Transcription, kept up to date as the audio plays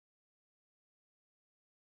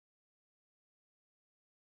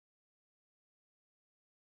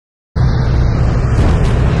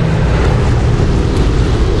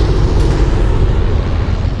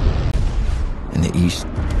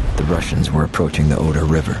approaching the Oder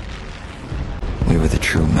River. We were the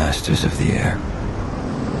true masters of the air.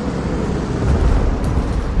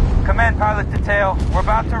 Command pilot detail, we're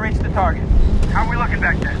about to reach the target. How are we looking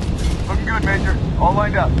back then? Looking good, Major. All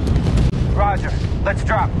lined up. Roger. Let's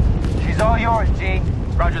drop. She's all yours, Gene.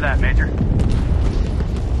 Roger that, Major.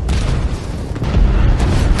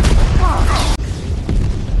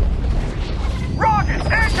 Rockets!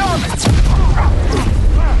 Incoming!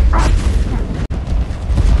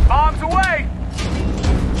 Bombs away!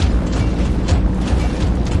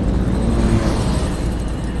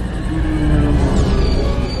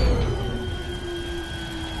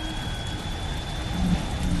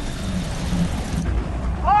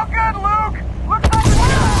 All good, Luke! Looks like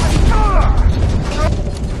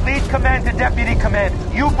Lead command to deputy command.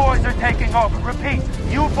 You boys are taking over. Repeat,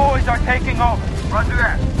 you boys are taking over. Roger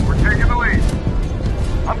that. We're taking the lead.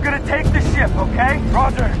 I'm gonna take the ship, okay?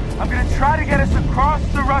 Roger. I'm gonna try to get us across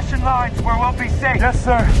the Russian lines where we'll be safe. Yes,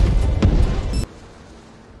 sir.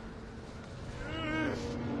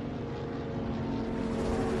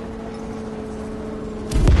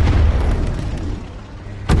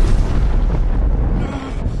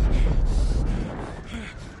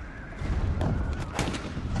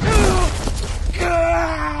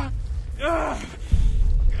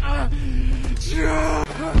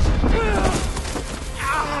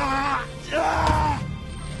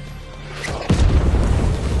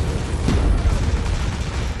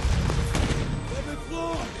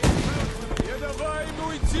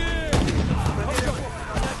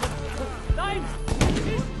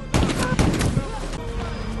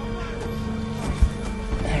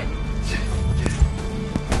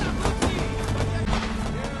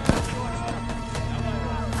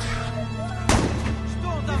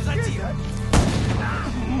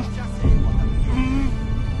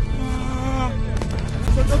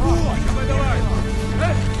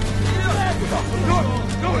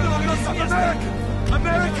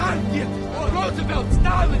 Roosevelt,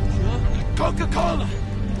 Stalin, Coca-Cola.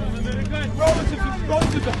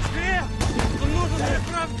 Roosevelt.